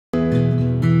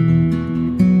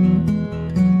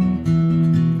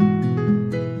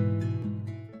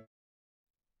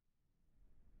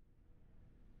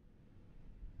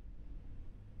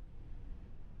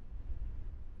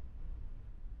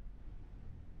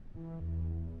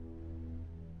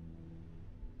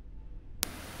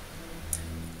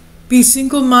Be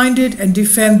single-minded and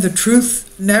defend the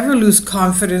truth. Never lose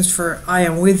confidence, for I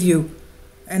am with you.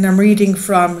 And I'm reading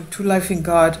from True Life in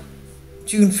God,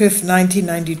 June 5th,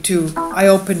 1992. I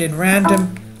opened in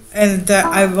random, and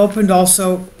I've opened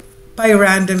also by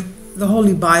random. The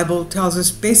Holy Bible tells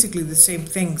us basically the same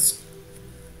things.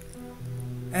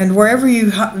 And wherever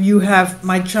you have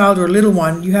my child or little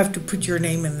one, you have to put your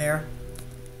name in there.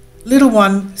 Little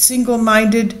one,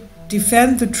 single-minded,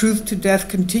 defend the truth to death,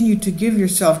 continue to give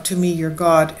yourself to me, your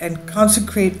God, and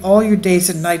consecrate all your days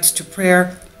and nights to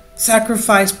prayer,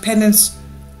 sacrifice, penance,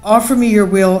 offer me your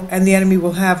will, and the enemy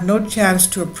will have no chance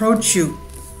to approach you.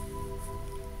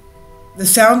 The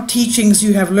sound teachings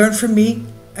you have learned from me,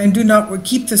 and do not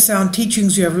keep the sound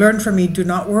teachings you have learned from me. Do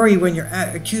not worry when your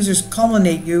accusers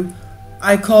calumniate you.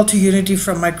 I call to unity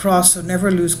from my cross, so never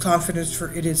lose confidence,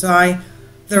 for it is I,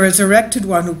 the resurrected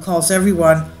one, who calls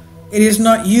everyone. It is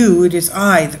not you, it is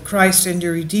I, the Christ and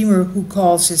your Redeemer, who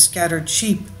calls his scattered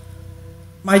sheep.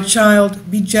 My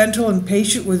child, be gentle and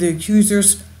patient with the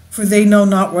accusers, for they know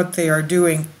not what they are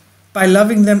doing. By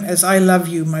loving them as I love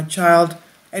you, my child,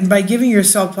 and by giving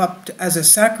yourself up as a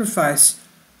sacrifice,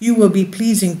 you will be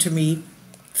pleasing to me.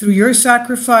 Through your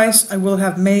sacrifice, I will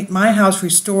have my house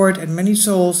restored and many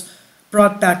souls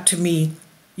brought back to me.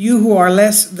 You who are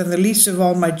less than the least of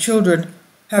all my children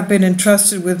have been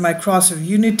entrusted with my cross of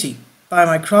unity. By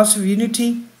my cross of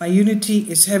unity, my unity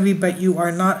is heavy, but you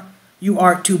are not. You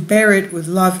are to bear it with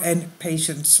love and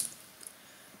patience.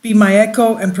 Be my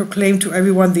echo and proclaim to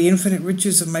everyone the infinite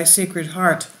riches of my sacred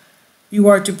heart. You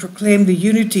are to proclaim the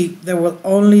unity that will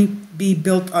only be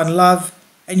built on love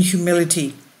and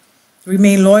humility.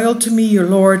 Remain loyal to me, your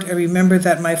Lord, and remember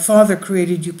that my Father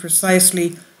created you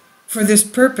precisely for this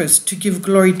purpose, to give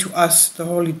glory to us, the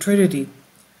Holy Trinity.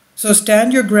 So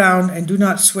stand your ground and do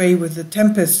not sway with the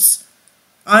tempests.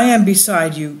 I am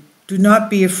beside you. Do not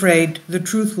be afraid. The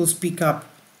truth will speak up.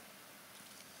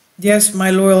 Yes,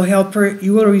 my loyal helper,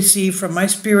 you will receive from my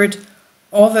spirit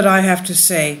all that I have to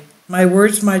say. My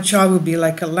words, my child, will be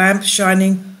like a lamp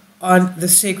shining on the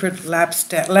sacred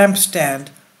lampstand.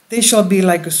 They shall be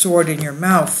like a sword in your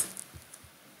mouth.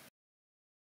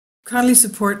 Kindly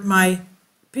support my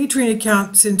Patreon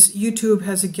account, since YouTube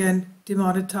has again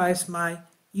demonetized my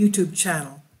YouTube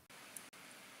channel.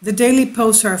 The daily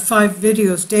posts are 5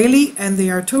 videos daily, and they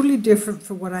are totally different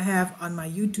from what I have on my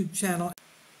YouTube channel.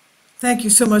 Thank you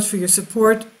so much for your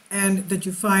support, and that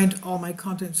you find all my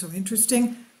content so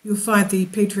interesting. You'll find the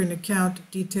Patreon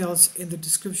account details in the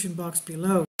description box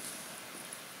below.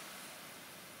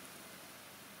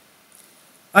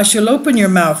 I shall open your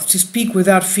mouth to speak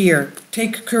without fear.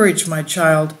 Take courage, my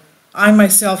child. I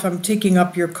myself am taking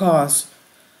up your cause.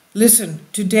 Listen,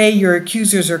 today your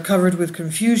accusers are covered with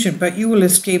confusion, but you will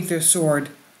escape their sword.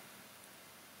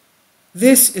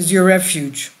 This is your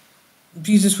refuge.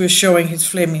 Jesus was showing his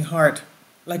flaming heart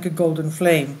like a golden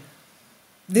flame.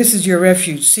 This is your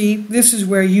refuge. See, this is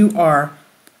where you are.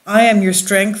 I am your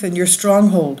strength and your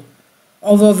stronghold.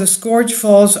 Although the scourge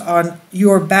falls on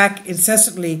your back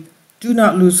incessantly, do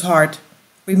not lose heart.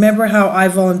 Remember how I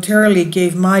voluntarily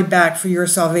gave my back for your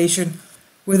salvation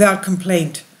without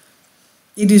complaint.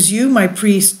 It is you, my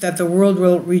priest, that the world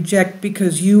will reject,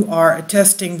 because you are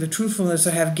attesting the truthfulness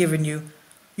I have given you.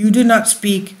 You do not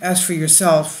speak as for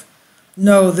yourself.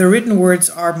 No, the written words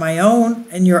are my own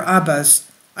and your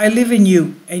Abba's. I live in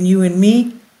you, and you in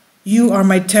me. You are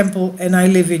my temple, and I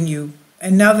live in you.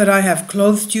 And now that I have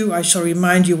clothed you, I shall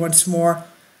remind you once more,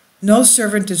 no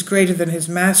servant is greater than his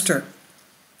master.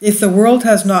 If the world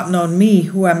has not known me,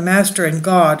 who am master and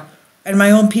God, and my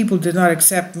own people did not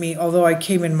accept me, although I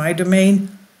came in my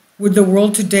domain, would the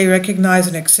world today recognize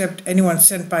and accept anyone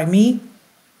sent by me?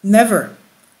 Never.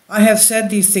 I have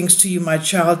said these things to you, my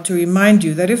child, to remind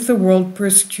you that if the world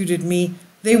persecuted me,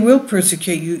 they will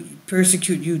persecute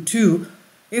you too.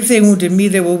 If they wounded me,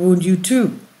 they will wound you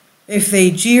too. If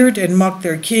they jeered and mocked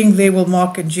their king, they will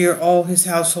mock and jeer all his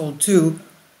household too.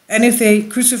 And if they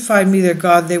crucified me, their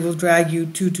God, they will drag you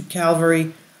too to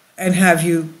Calvary and have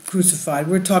you crucified.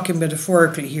 We're talking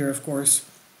metaphorically here, of course.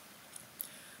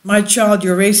 My child,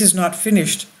 your race is not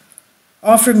finished.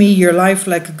 Offer me your life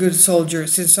like a good soldier,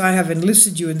 since I have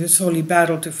enlisted you in this holy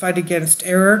battle to fight against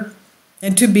error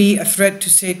and to be a threat to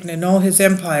Satan and all his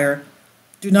empire.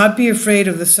 Do not be afraid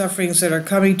of the sufferings that are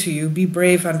coming to you. Be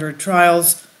brave under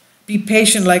trials. Be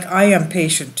patient like I am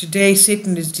patient. Today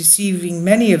Satan is deceiving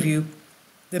many of you.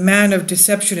 The man of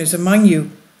deception is among you,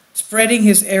 spreading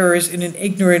his errors in an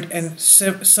ignorant and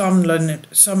somnolent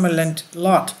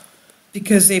lot,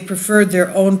 because they preferred their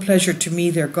own pleasure to me,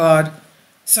 their God.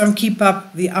 Some keep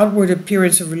up the outward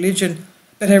appearance of religion,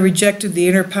 but have rejected the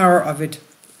inner power of it,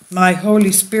 my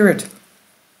Holy Spirit.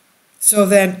 So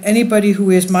then, anybody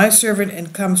who is my servant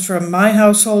and comes from my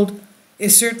household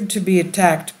is certain to be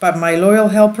attacked, but my loyal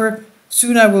helper,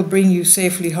 soon I will bring you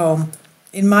safely home,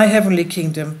 in my heavenly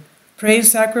kingdom. Pray and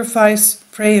sacrifice,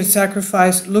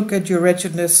 look at your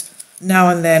wretchedness now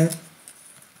and then,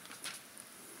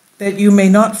 that you may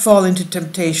not fall into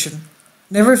temptation.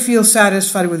 Never feel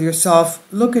satisfied with yourself,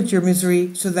 look at your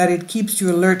misery, so that it keeps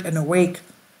you alert and awake.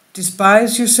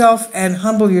 Despise yourself and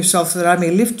humble yourself, so that I may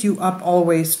lift you up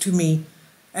always to me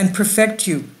and perfect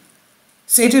you.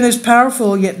 Satan is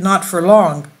powerful, yet not for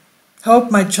long.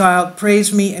 Hope, my child,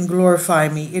 praise me and glorify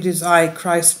me. It is I,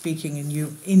 Christ, speaking in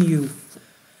you.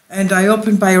 And I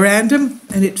opened by random,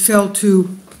 and it fell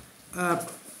to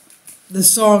the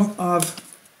song of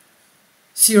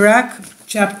Sirach,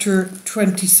 chapter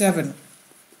 27.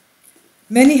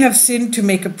 Many have sinned to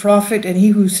make a profit, and he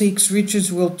who seeks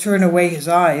riches will turn away his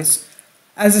eyes.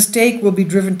 As a stake will be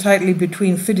driven tightly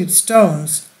between fitted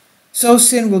stones, so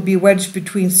sin will be wedged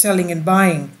between selling and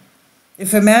buying.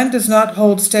 If a man does not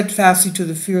hold steadfastly to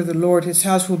the fear of the Lord, his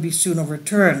house will be soon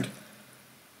overturned.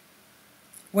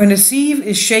 When a sieve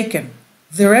is shaken,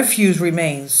 the refuse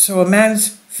remains, so a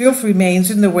man's filth remains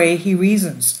in the way he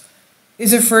reasons.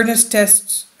 As a furnace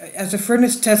tests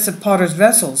the potter's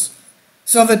vessels,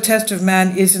 so the test of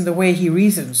man is in the way he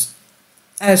reasons.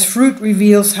 As fruit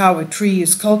reveals how a tree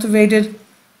is cultivated,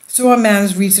 so a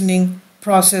man's reasoning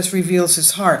process reveals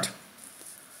his heart.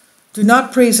 Do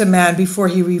not praise a man before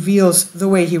he reveals the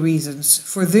way he reasons,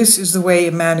 for this is the way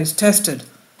a man is tested.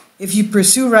 If you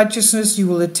pursue righteousness, you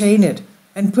will attain it,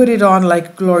 and put it on like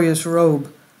a glorious robe.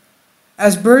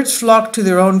 As birds flock to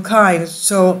their own kind,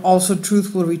 so also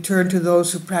truth will return to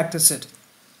those who practice it.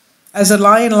 As a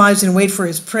lion lies in wait for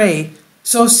his prey,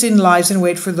 so sin lies in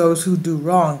wait for those who do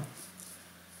wrong.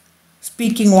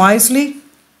 Speaking wisely,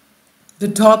 the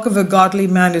talk of a godly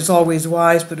man is always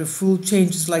wise, but a fool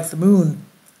changes like the moon.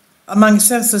 Among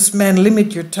senseless men,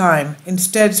 limit your time.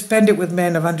 Instead, spend it with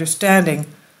men of understanding.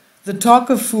 The talk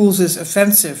of fools is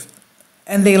offensive,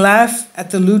 and they laugh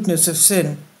at the lewdness of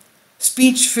sin.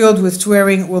 Speech filled with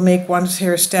swearing will make one's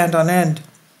hair stand on end,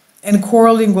 and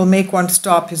quarreling will make one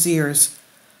stop his ears.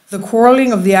 The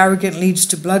quarreling of the arrogant leads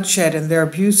to bloodshed, and their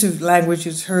abusive language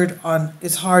is hard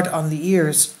on the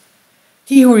ears.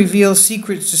 He who reveals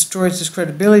secrets destroys his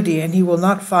credibility, and he will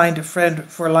not find a friend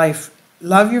for life.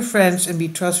 Love your friends and be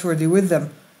trustworthy with them.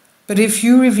 But if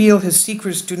you reveal his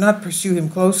secrets, do not pursue him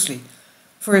closely.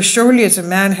 For as surely as a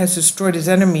man has destroyed his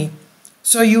enemy,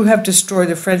 so you have destroyed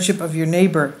the friendship of your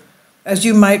neighbor. As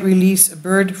you might release a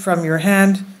bird from your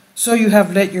hand, so you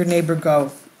have let your neighbor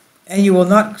go. And you will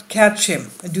not catch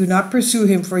him, and do not pursue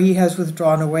him, for he has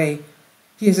withdrawn away.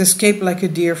 He has escaped like a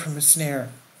deer from a snare.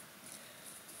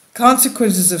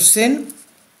 Consequences of sin.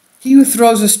 He who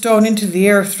throws a stone into the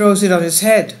air throws it on his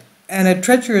head, and a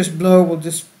treacherous blow will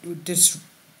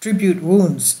distribute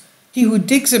wounds. He who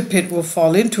digs a pit will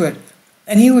fall into it,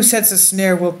 and he who sets a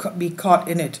snare will be caught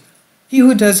in it. He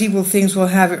who does evil things will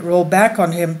have it roll back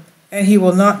on him, and he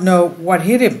will not know what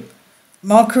hit him.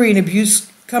 Mockery and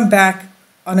abuse come back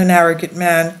on an arrogant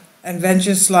man, and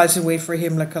vengeance lies in wait for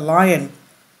him like a lion.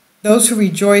 Those who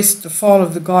rejoice at the fall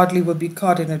of the godly will be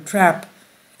caught in a trap,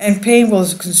 and pain will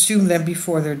consume them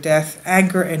before their death.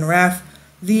 Anger and wrath,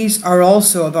 these are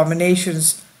also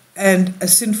abominations, and a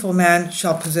sinful man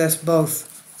shall possess both.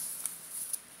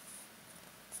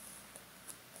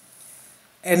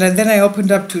 And then I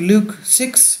opened up to Luke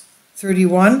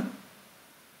 6:20,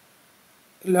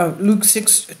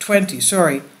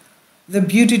 the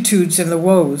beatitudes and the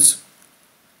woes.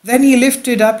 Then he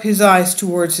lifted up his eyes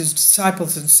towards his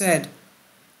disciples and said,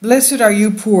 Blessed are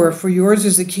you poor, for yours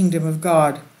is the kingdom of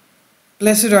God.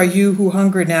 Blessed are you who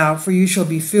hunger now, for you shall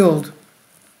be filled.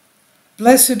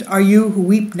 Blessed are you who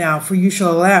weep now, for you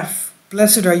shall laugh.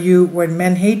 Blessed are you when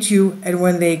men hate you, and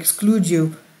when they exclude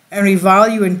you, and revile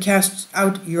you, and cast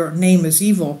out your name as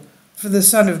evil, for the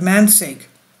Son of Man's sake.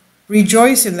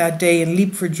 Rejoice in that day and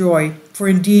leap for joy, for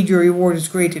indeed your reward is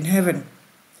great in heaven.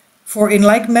 For in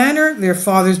like manner their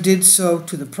fathers did so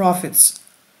to the prophets.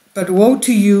 But woe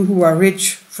to you who are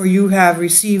rich, for you have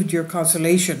received your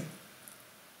consolation.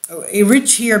 A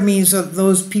rich here means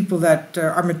those people that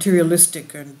are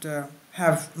materialistic and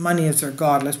have money as their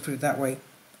god, let's put it that way.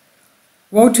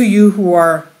 Woe to you who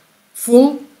are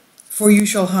full, for you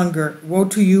shall hunger. Woe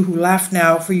to you who laugh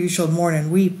now, for you shall mourn and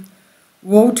weep.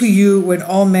 Woe to you when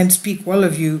all men speak well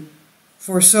of you,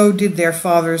 for so did their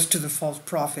fathers to the false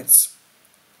prophets.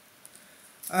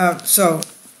 I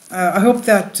hope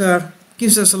that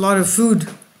gives us a lot of food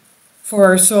for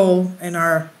our soul and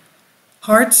our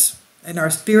hearts and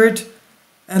our spirit,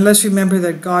 And let's remember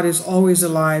that God is always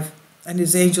alive and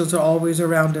his angels are always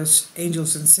around us,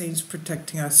 angels and saints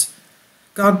protecting us.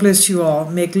 God bless you all.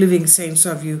 Make living saints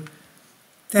of you.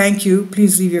 Thank you.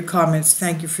 Please leave your comments.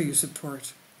 Thank you for your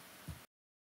support.